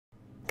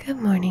Good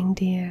morning,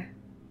 dear.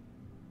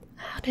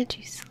 How did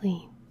you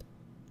sleep?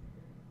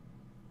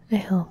 I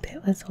hope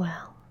it was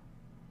well.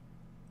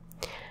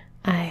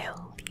 I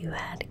hope you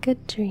had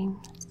good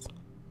dreams.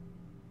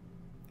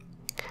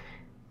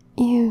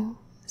 You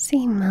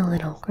seem a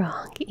little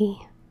groggy.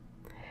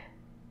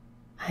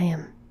 I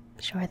am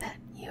sure that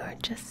you are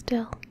just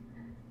still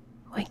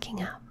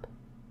waking up.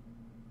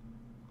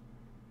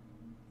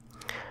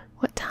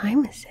 What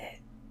time is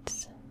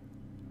it?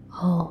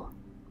 Oh,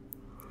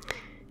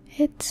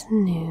 it's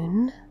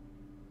noon.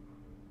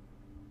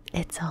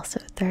 It's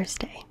also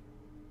Thursday.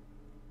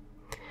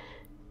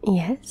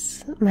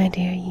 Yes, my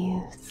dear,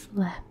 you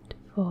slept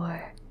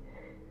for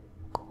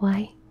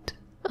quite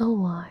a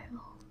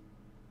while.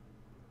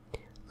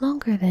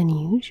 Longer than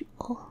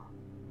usual,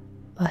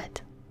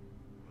 but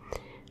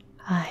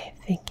I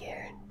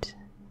figured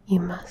you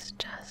must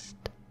just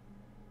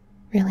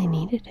really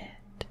needed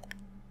it.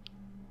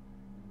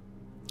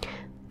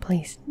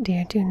 Please,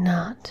 dear, do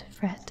not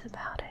fret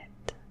about it.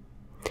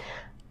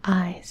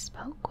 I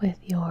spoke with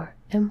your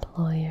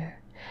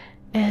employer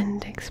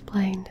and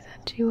explained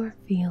that you were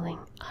feeling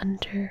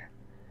under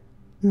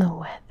the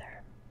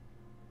weather.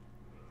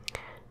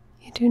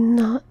 You do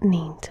not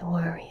need to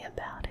worry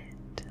about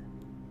it.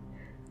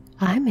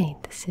 I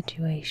made the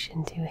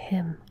situation to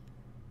him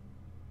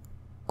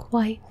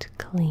quite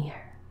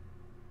clear.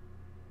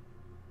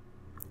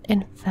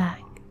 In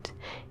fact,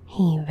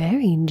 he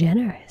very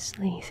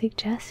generously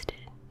suggested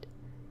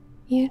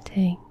you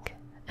take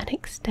an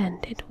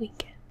extended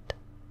weekend.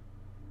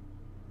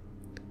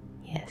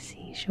 Yes,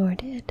 he sure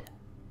did.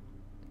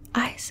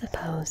 I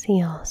suppose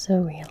he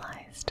also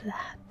realized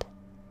that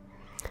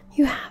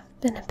you have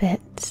been a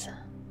bit,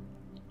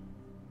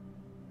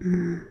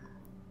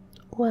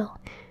 well,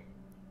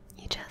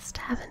 you just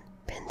haven't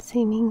been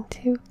seeming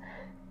to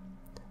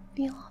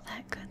feel all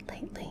that good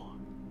lately.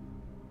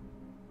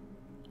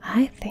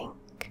 I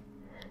think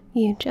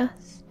you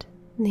just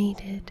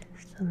needed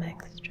some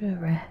extra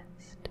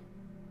rest.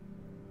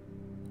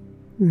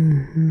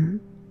 And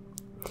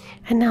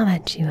now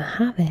that you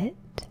have it,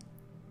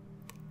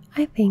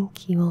 I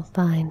think you will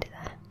find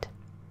that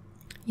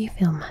you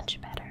feel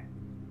much better.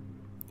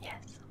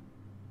 Yes.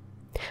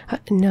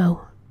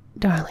 No,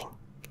 darling.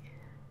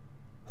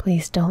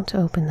 Please don't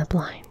open the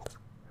blinds.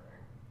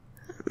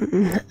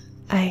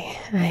 I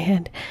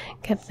had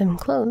kept them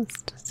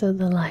closed so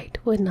the light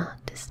would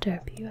not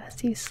disturb you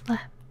as you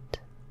slept.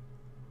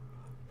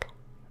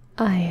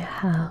 I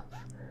have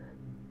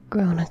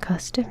grown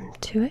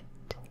accustomed to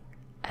it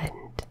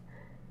and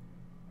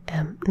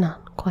am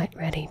not quite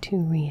ready to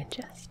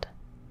readjust.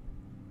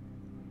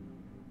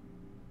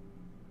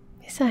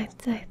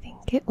 Besides, I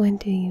think it would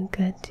do you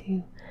good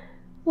to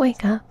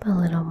wake up a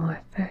little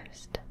more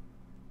first.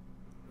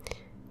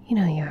 You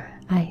know, your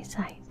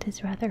eyesight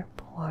is rather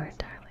poor,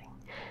 darling.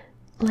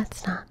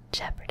 Let's not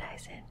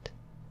jeopardize it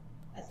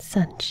with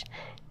such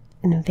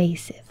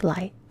invasive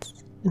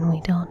lights when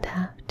we don't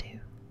have to.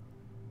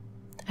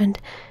 And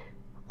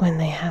when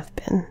they have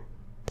been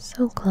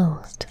so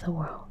close to the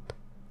world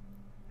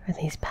for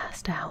these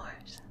past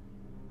hours.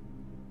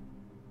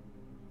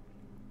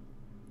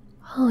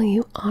 Oh,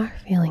 you are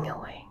feeling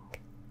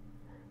awake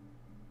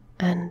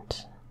and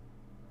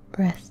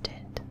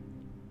rested.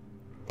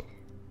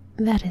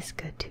 That is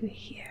good to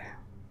hear.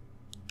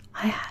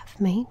 I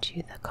have made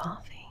you the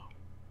coffee.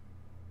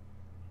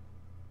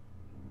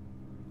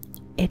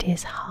 It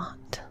is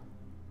hot.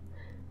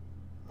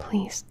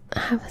 Please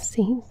have a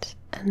seat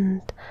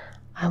and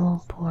I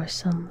will pour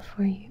some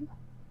for you.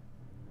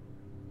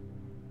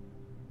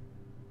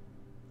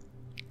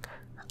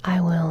 I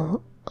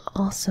will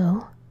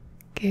also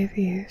give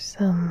you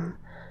some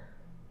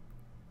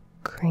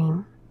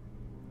cream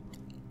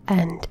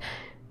and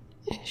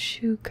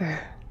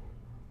sugar.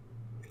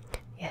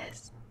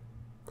 Yes,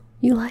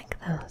 you like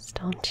those,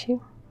 don't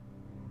you?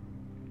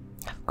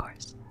 Of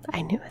course,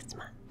 I knew as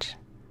much.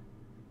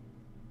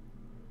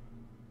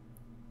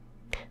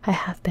 I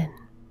have been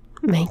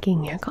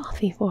making your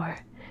coffee for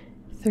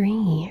 3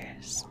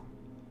 years.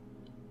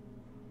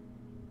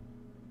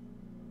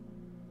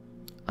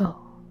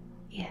 Oh,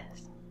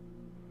 yes.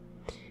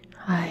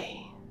 I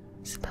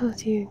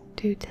suppose you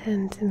do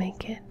tend to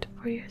make it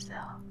for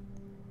yourself,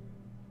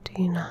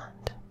 do you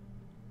not?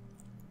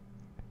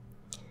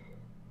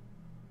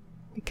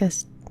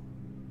 Because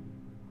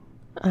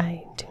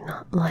I do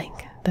not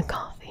like the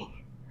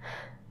coffee.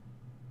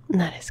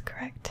 That is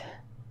correct.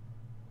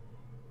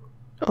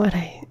 What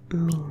I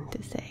mean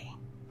to say,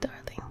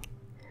 darling,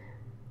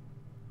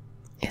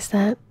 is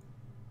that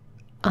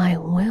I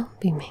will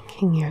be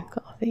making your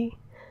coffee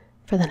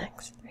for the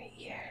next 3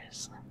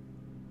 years.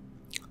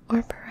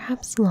 Or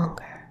perhaps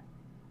longer.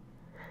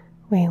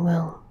 We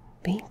will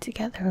be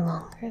together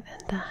longer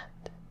than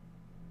that.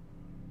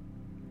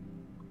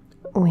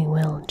 We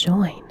will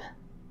join.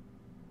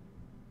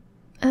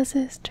 As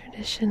is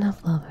tradition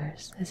of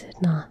lovers, is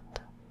it not?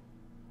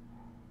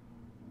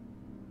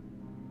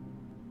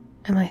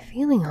 Am I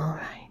feeling all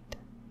right?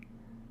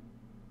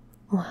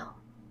 Well,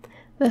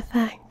 the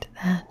fact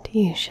that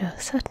you show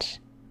such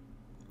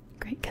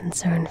great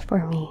concern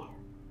for me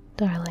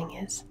darling,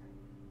 is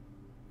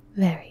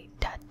very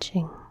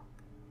touching.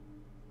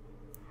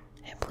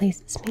 It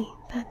pleases me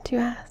that you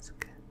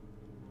ask.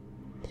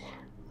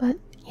 But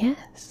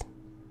yes,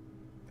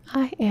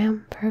 I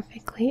am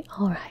perfectly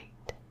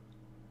alright.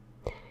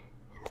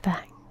 In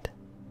fact,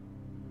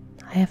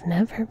 I have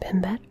never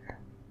been better.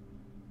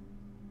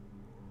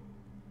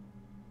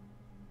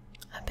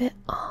 A bit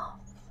off,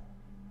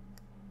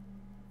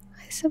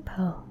 I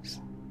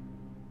suppose.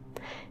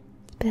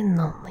 It's been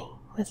lonely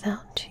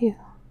without you,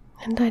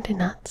 and I did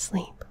not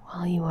sleep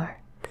while you were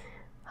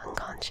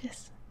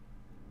unconscious.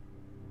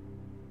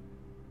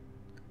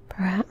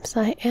 Perhaps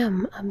I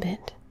am a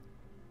bit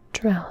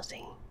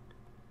drowsy.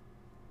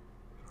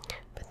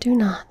 But do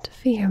not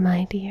fear,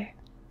 my dear.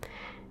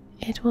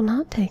 It will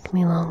not take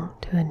me long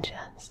to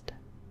adjust.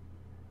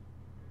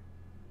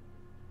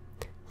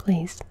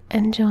 Please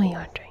enjoy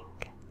your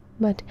drink,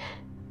 but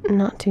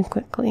not too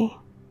quickly.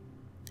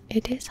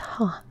 It is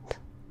hot.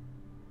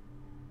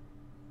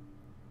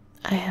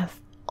 I have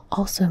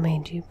also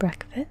made you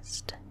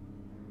breakfast.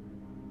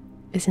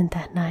 Isn't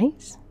that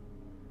nice?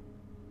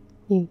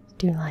 You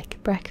do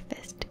like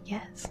breakfast,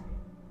 yes.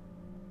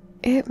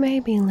 It may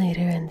be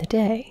later in the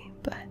day,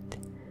 but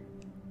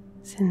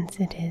since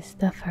it is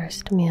the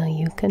first meal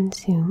you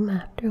consume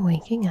after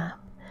waking up,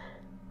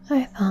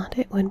 I thought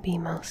it would be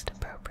most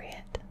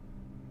appropriate.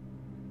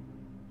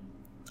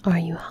 Are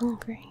you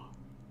hungry?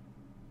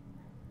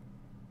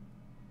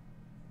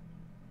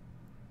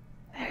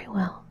 Very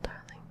well,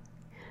 darling.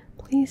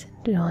 Please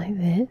enjoy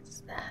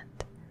this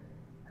that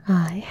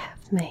I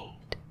have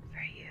made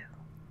for you.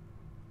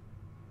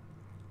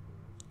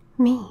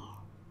 Me?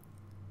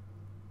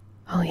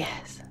 Oh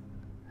yes,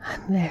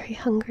 I'm very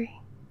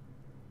hungry.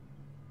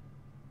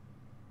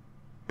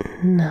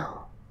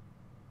 No,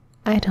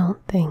 I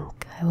don't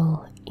think I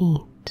will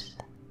eat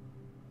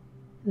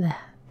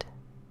that.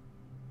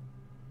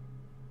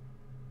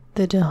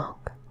 The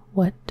dog?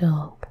 What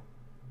dog?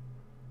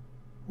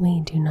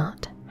 We do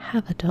not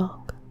have a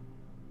dog.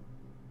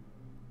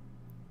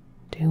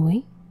 Do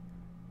we?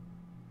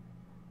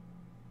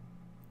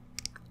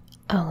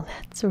 Oh,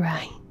 that's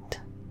right.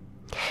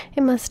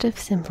 It must have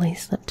simply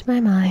slipped my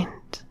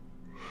mind.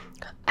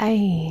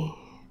 I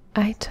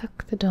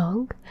took the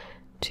dog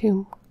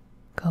to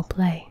go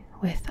play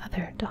with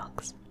other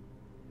dogs.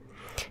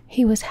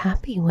 He was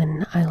happy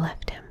when I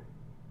left him.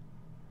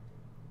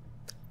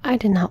 I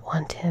did not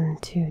want him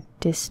to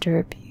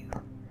disturb you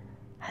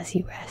as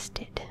he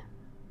rested.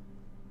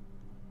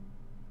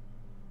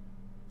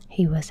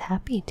 He was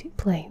happy to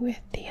play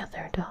with the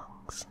other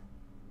dogs.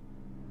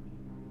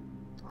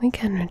 We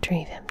can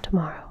retrieve him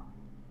tomorrow.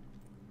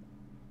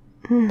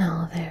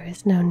 No, there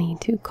is no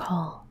need to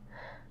call.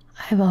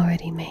 I've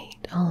already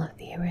made all of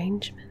the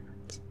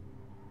arrangements.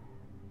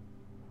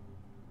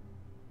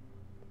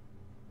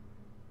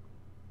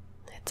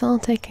 It's all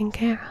taken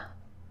care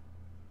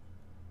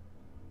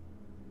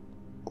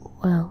of.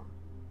 Well,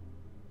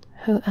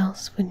 who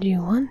else would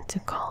you want to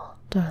call,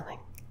 darling?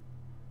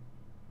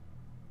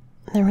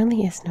 There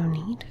really is no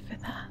need for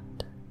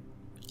that.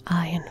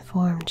 I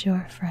informed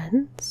your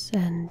friends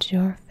and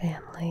your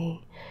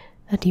family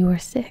that you were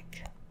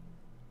sick,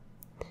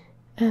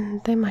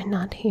 and they might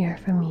not hear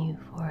from you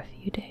for a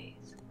few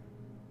days.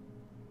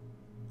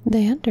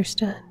 They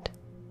understood,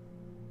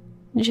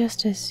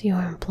 just as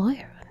your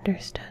employer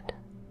understood.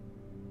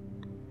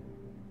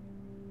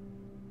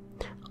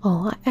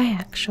 Oh, I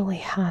actually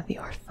have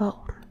your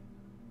phone.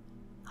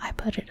 I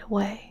put it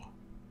away.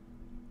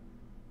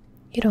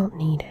 You don't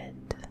need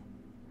it.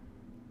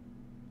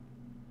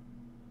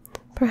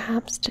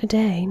 Perhaps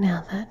today,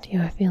 now that you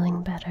are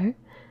feeling better,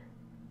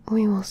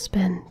 we will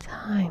spend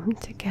time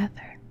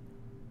together.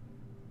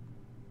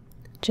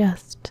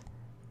 Just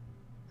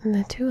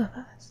the two of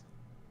us.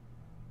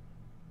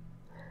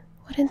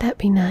 Wouldn't that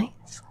be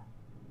nice?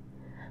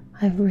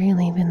 I've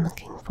really been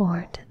looking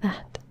forward to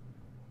that.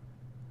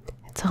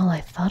 It's all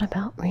I've thought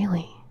about,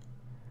 really,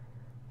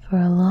 for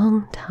a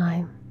long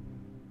time.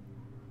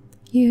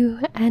 You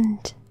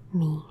and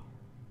me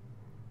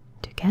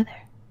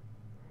together.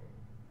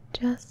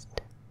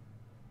 Just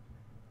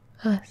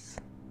us.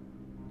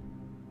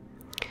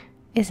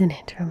 Isn't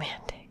it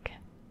romantic?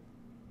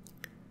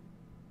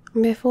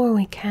 Before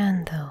we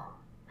can, though,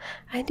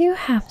 I do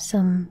have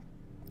some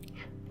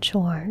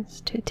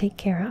chores to take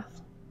care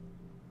of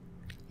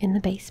in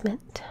the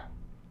basement.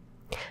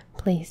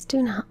 Please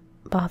do not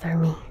bother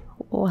me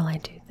while I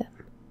do them.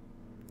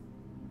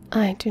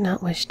 I do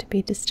not wish to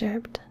be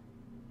disturbed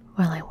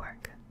while I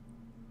work.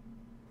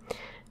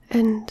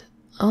 And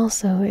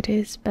also, it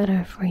is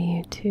better for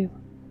you to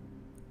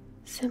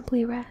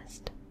simply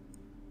rest.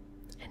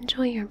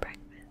 Enjoy your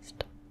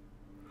breakfast.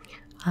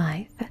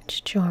 I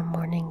fetched your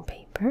morning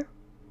paper.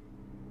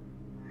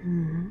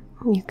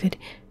 You could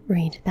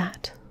read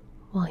that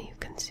while you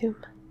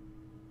consume.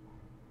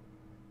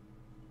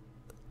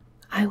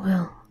 I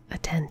will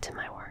attend to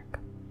my work,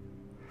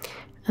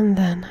 and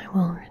then I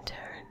will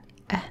return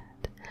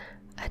and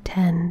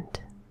attend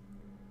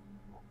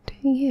to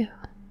you.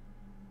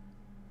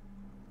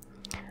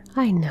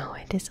 I know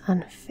it is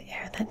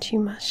unfair that you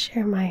must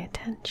share my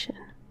attention,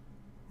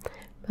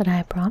 but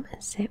I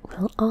promise it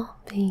will all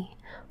be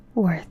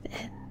worth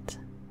it.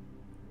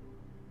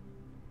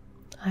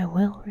 I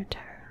will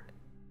return.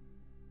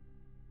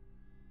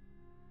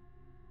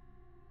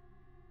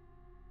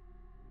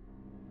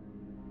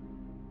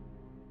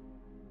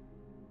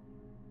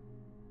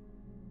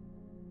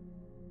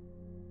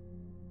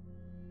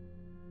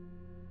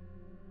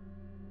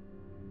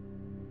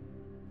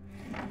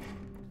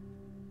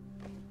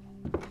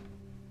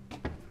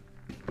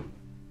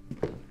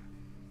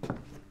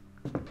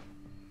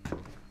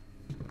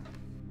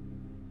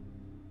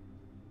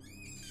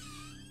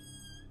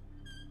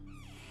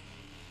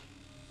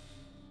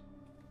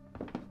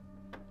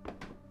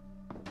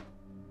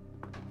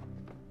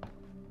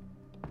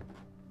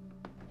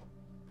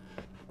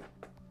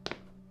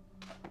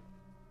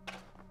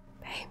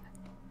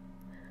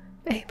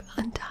 Babe,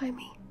 untie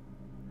me.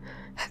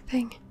 That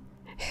thing,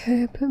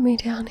 it put me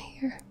down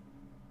here.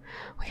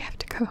 We have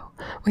to go.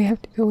 We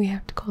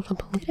have to call the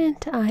police.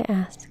 Didn't I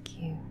ask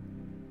you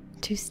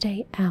to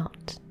stay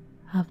out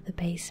of the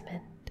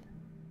basement?